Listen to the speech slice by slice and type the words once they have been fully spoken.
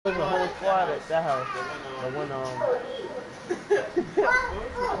that house. The one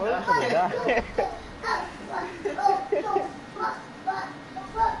well, it's gonna die.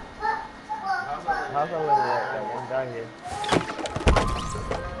 How's I let that one guy here?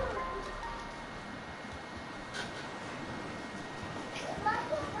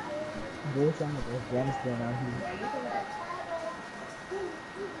 Both sound like Afghanistan out here.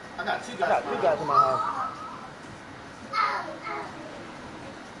 I got two guys in my house.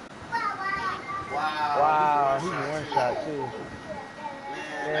 Wow, he's one shot too.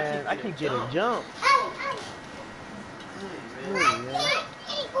 Man, I keep getting jumped. Man.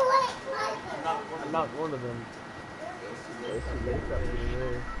 I knocked one of them. It's too late. Stop getting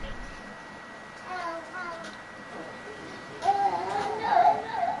red.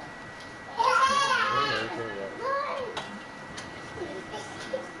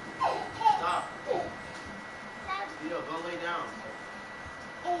 Stop. Yo, go lay down.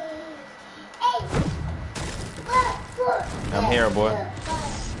 I'm here, boy.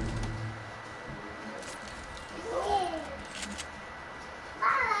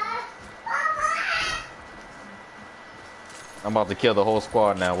 I'm about to kill the whole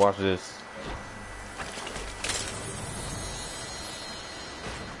squad now. Watch this.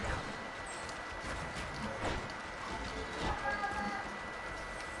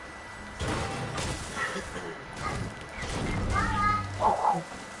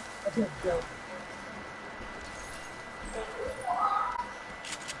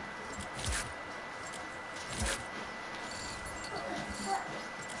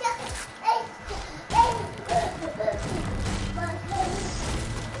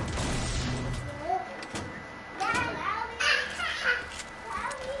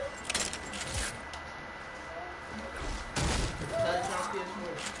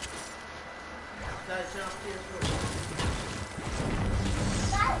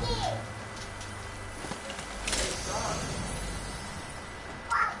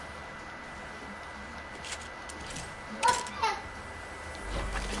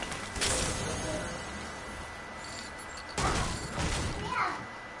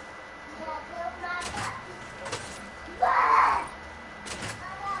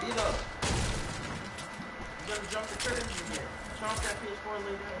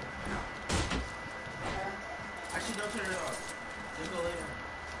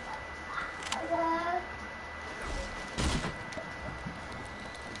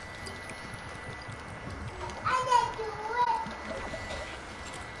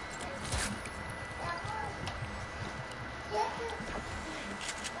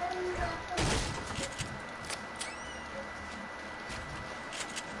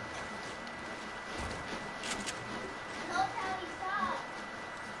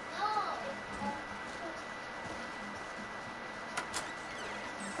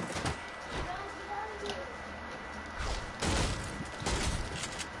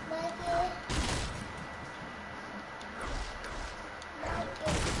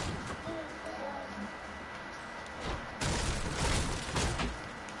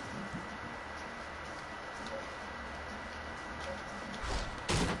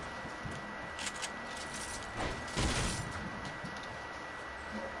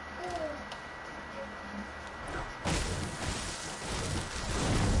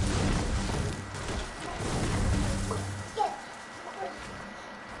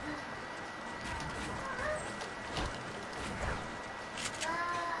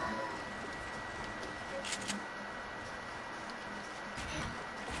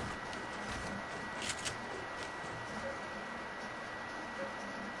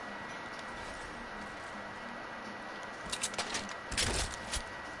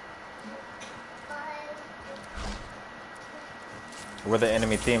 Where the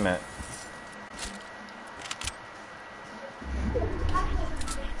enemy team at?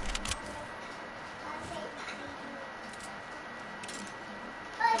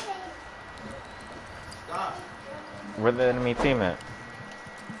 Stop. Where the enemy team at?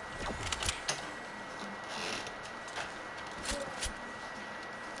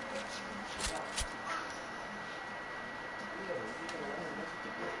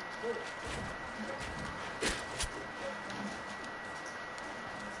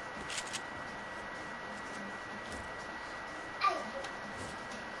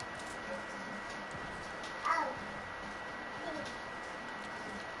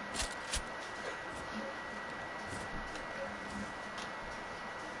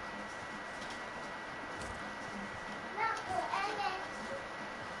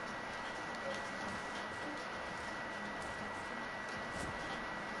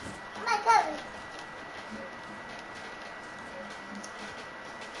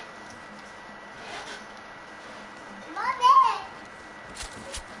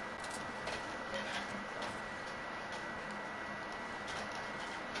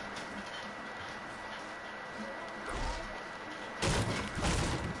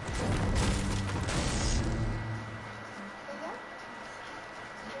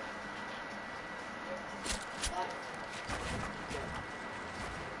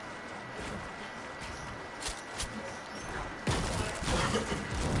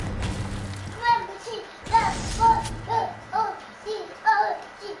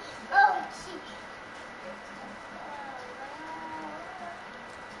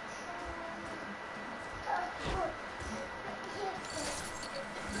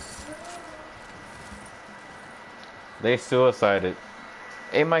 They suicided.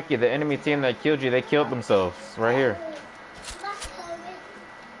 Hey, Mikey, the enemy team that killed you, they killed themselves right here.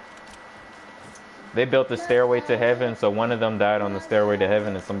 They built the stairway to heaven, so one of them died on the stairway to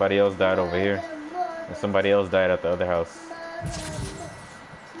heaven, and somebody else died over here, and somebody else died at the other house.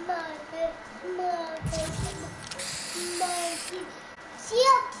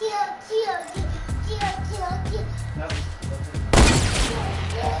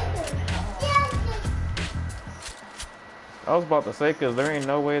 I was about to say, because there ain't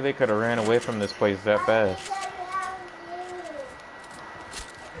no way they could have ran away from this place that fast.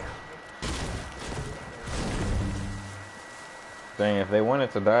 Dang, if they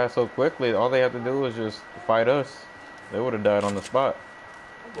wanted to die so quickly, all they had to do was just fight us. They would have died on the spot.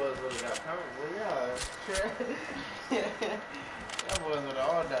 Them boys would have got powered. Well, yeah. Them boys would have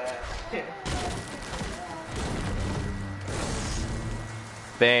all died.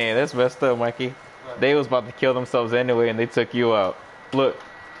 Dang, that's messed up, Mikey. They was about to kill themselves anyway, and they took you out. Look,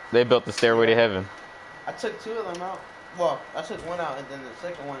 they built the stairway to heaven. I took 2 of them out. Well, I took 1 out, and then the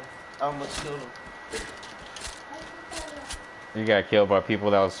second one, I almost killed him. You got killed by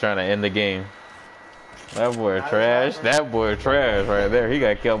people that was trying to end the game. That boy trash. That boy trash right there. He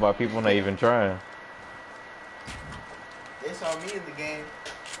got killed by people not even trying. They saw me in the game,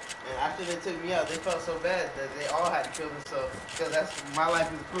 and after they took me out, they felt so bad that they all had to kill themselves. Because that's my life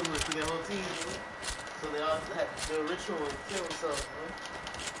is equivalent to their whole team. You know? So they all had to do a ritual and kill themselves. You know?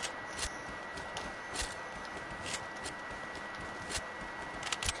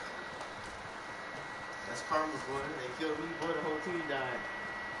 That's karma, boy. They killed me, boy. The whole team died.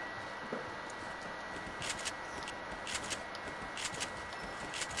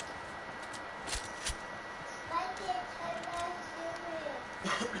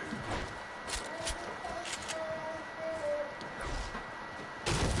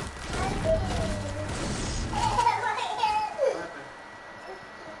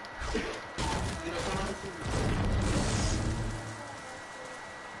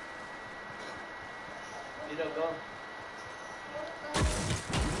 Go.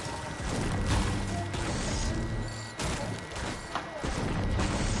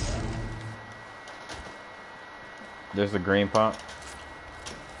 There's a green pump.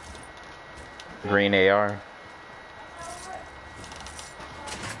 Green AR.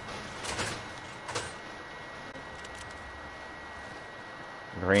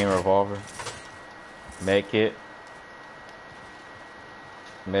 Green revolver. Med kit.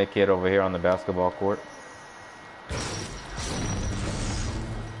 Med kit over here on the basketball court.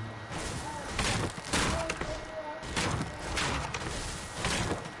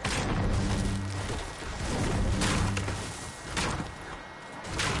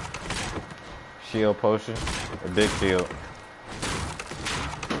 Shield potion, a big shield.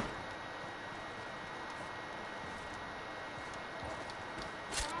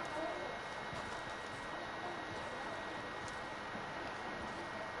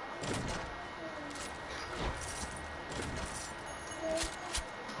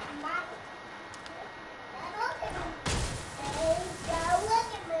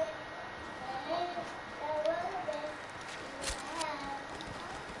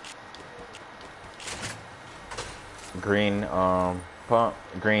 Green pump,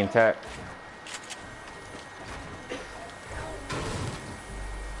 green tack.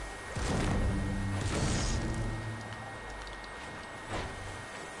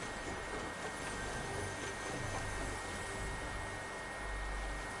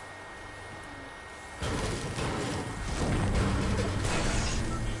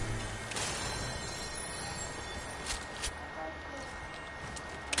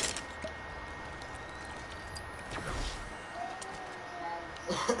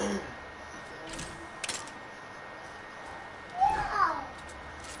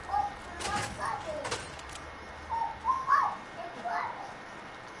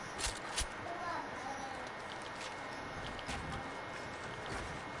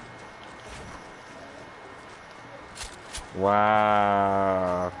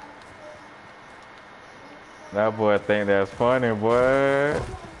 Wow. That boy think that's funny, boy.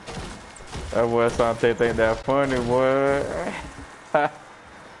 That boy Sante think that's funny, boy.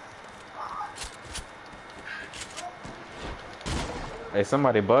 Hey,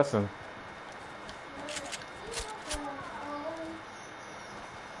 somebody busting.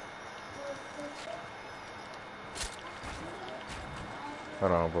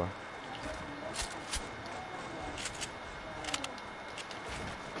 Hold on, boy.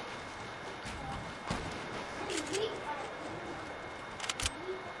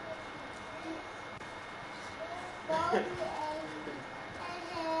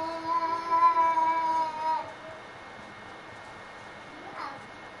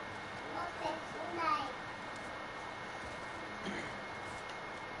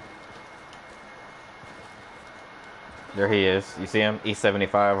 There he is. You see him?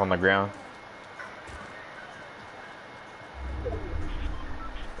 E75 on the ground.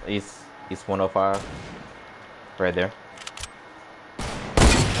 East 105. Right there.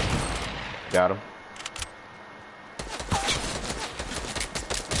 Got him.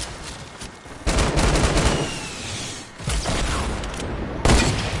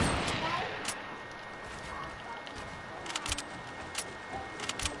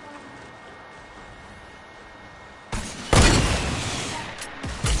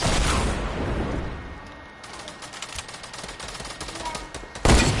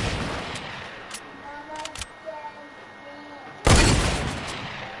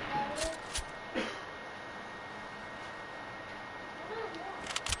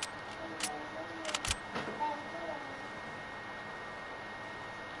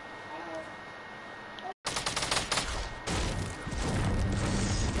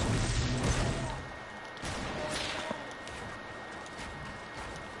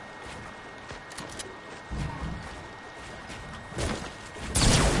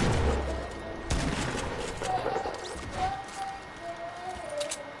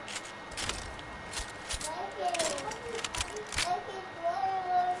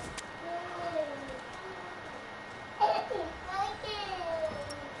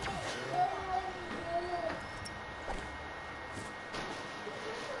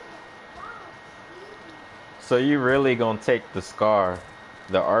 So you really gonna take the SCAR,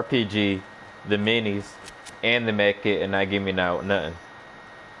 the RPG, the minis, and the med kit and not give me nothing?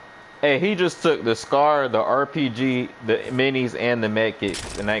 Hey, he just took the SCAR, the RPG, the minis, and the med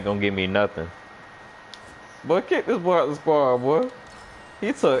kit and ain't gonna give me nothing. Boy, kick this boy out the squad, boy.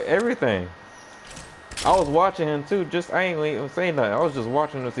 He took everything. I was watching him too. I ain't even saying nothing. I was just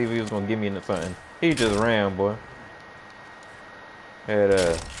watching to see if he was gonna give me something. He just ran, boy. Had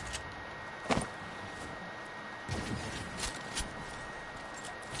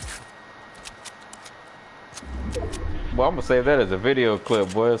Well, I'm gonna save that as a video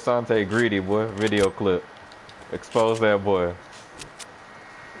clip, boy. Sante Greedy, boy. Video clip. Expose that boy.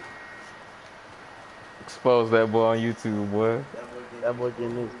 Expose that boy on YouTube, boy. That boy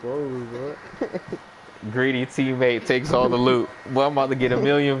getting exposed, boy. Greedy teammate takes all the loot. Boy, I'm about to get 1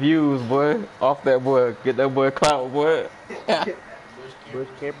 million views, boy. Off that boy. Get that boy clout, boy. Bush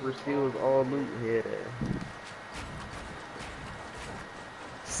camper steals all loot here.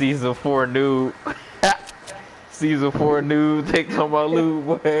 Season 4 noob. Season 4 noob takes all my loot,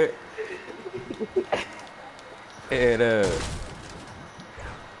 boy. And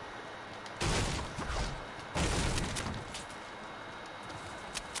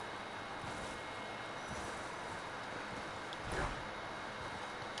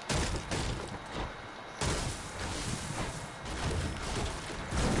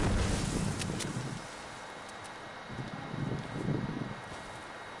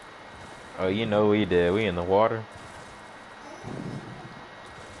oh, you know we did. We in the water.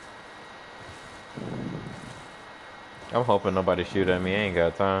 I'm hoping nobody shoot at me. I ain't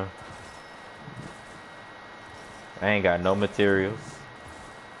got time. I ain't got no materials.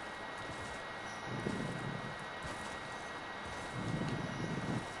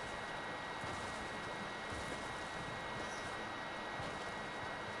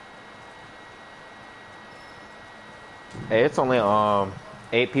 Hey, it's only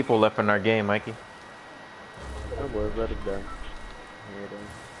 8 people left in our game, Mikey. That boy, let it go.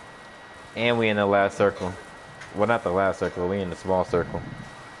 And we in the last circle. Well, not the last circle. We in the small circle.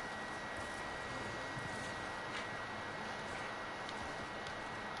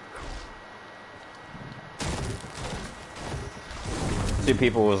 Two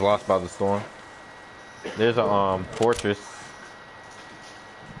people was lost by the storm. There's a fortress.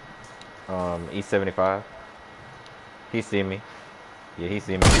 E75. He see me. Yeah, he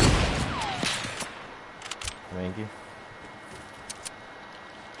see me. Thank you.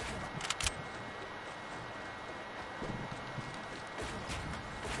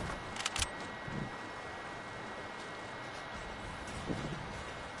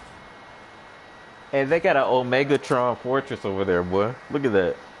 Hey, they got an Omegatron fortress over there, boy. Look at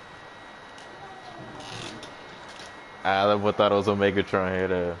that. I thought it was Omegatron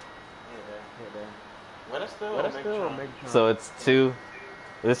here. What is still Megatron? So it's 2.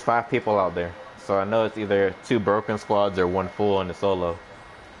 There's 5 people out there. So I know it's either 2 broken squads or 1 full in the solo.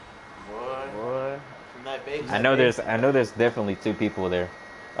 Boy. From that base. I know there's definitely 2 people there.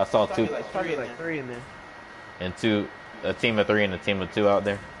 I saw 2. There's probably like 3 in there. And 2, a team of 3 and a team of 2 out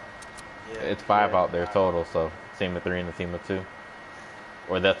there. Yeah. It's 5 out there total, so team of 3 and a team of 2.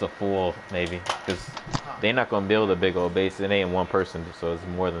 Or that's a full, maybe, because they're not gonna build a big old base. It ain't one person, so it's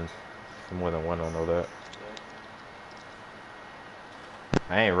more than one. I know that.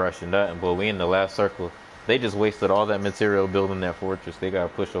 I ain't rushing nothing, but we in the last circle. They just wasted all that material building that fortress. They gotta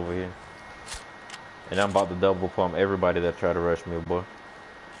push over here. And I'm about to double pump everybody that try to rush me, boy.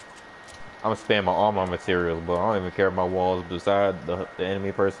 I'm spamming all my materials, but I don't even care about walls beside the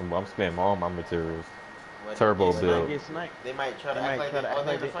enemy person, but I'm spamming all my materials. But Turbo they build. Get sniped. They might try to They act might like try to act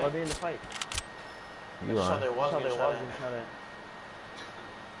like they they in the fight. You saw lying. their walls Saw getting their walls shot getting at. shot at.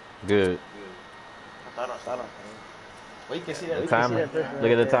 Good. I thought I saw. Well, you can see that. The timer.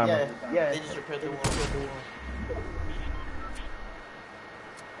 Look at the timer. Yeah. They just repaired the wall.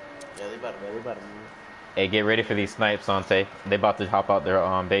 Yeah, they about to move. Hey, get ready for these snipes, Sante. They about to hop out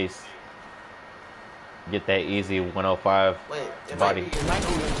their base. Get that easy 105 Wait, it body. might be.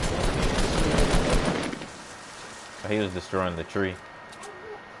 He was destroying the tree.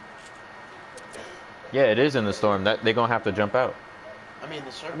 Yeah, it is in the storm. That they're gonna have to jump out. I mean,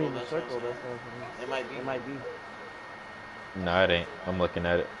 the circle. That's what I'm saying. It might be. It might be. No, it ain't. I'm looking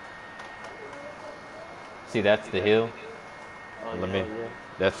at it. See, that's the hill. Oh, Let yeah. me.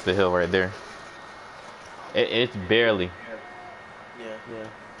 That's the hill right there. It's barely. Yeah.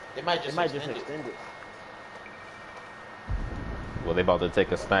 They might just extend it. Well, they about to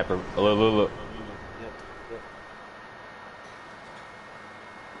take a sniper. Look.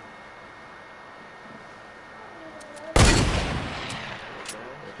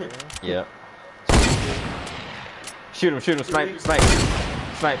 Yep. Shoot him, snipe.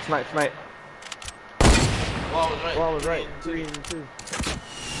 Wall was right. 3 and 2.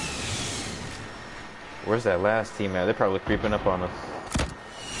 Where's that last team at? They're probably creeping up on us.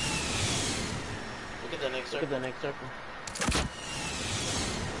 Look at the next circle.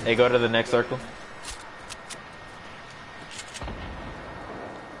 Hey, go to the next circle.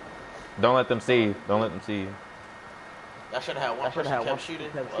 Don't let them see you. I should have had one person kept shooting.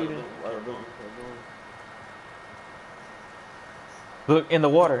 Look, in the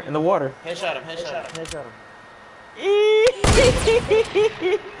water. Headshot him.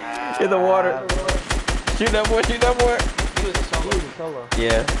 In the water. Shoot that boy. He was a solo.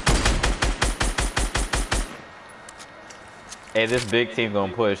 Yeah. Hey, this big team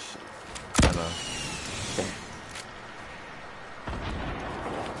gonna push. I know.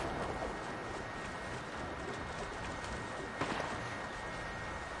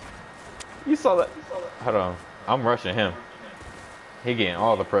 You saw that? Hold on. I'm rushing him. He getting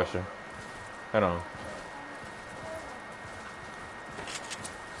all the pressure. Hold on.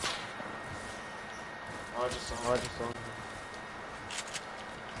 I just saw him.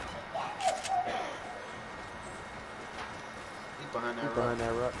 He's behind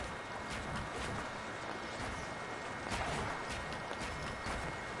that rock.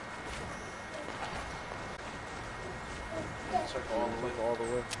 Circle all the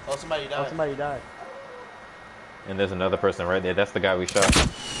way. Oh, somebody died. And there's another person right there. That's the guy we shot.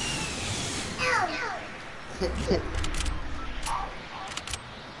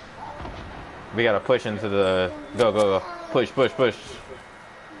 We gotta push into the... Go. Push. Hey,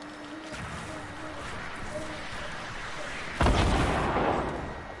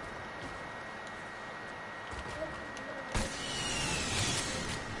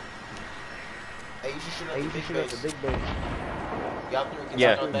 you should shoot up the big base.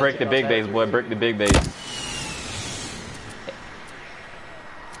 Yeah, break the big base, boy. Break the big base.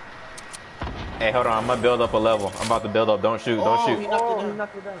 Hey, hold on. I'm gonna build up a level. I'm about to build up. Don't shoot. He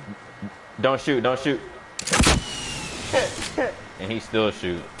knocked it down. Don't shoot. And he still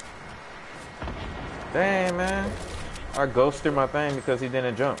shoot. Dang, man. I ghosted my thing because he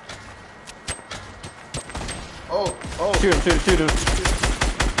didn't jump. Oh. Shoot him. Shoot him.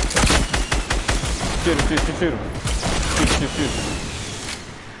 Keep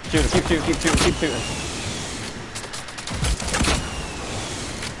shooting.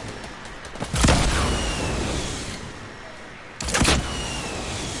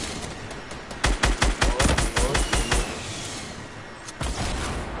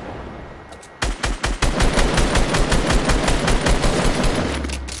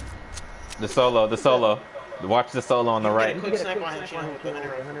 The solo. Watch the solo on the right.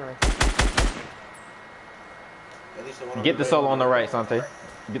 Get the solo on the right, Sante.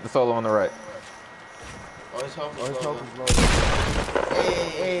 Get the solo on the right. Oh, his health is low.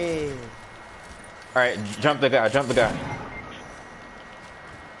 Hey. Alright, jump the guy. Trap. The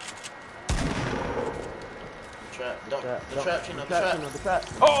trap.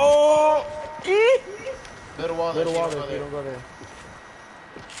 Oh! Build a wall there. Don't go there.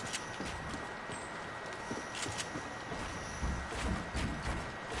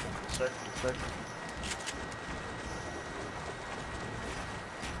 Circle.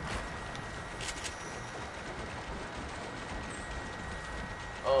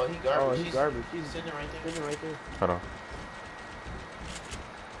 Oh, he garbage. Oh, he's garbage. She's sitting right there. Sitting right there. Hold on.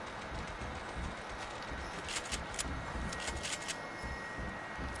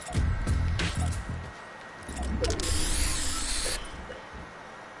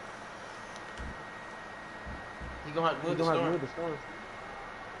 He gonna have to move the He's gonna have to storm. move the storm.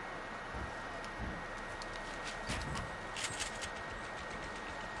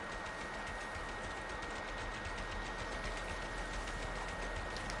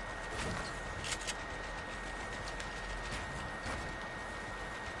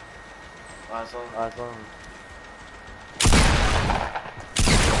 Alright, so Alright, so.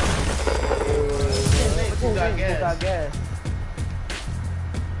 who got gas? Got gas.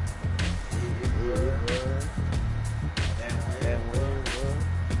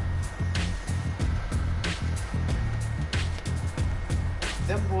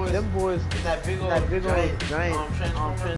 Them boys, Them boys, that big old giant transformer.